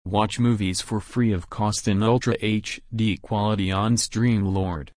Watch movies for free of cost in Ultra HD quality on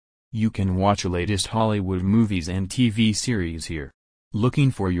Streamlord. You can watch latest Hollywood movies and TV series here.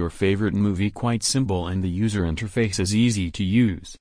 Looking for your favorite movie? Quite simple, and the user interface is easy to use.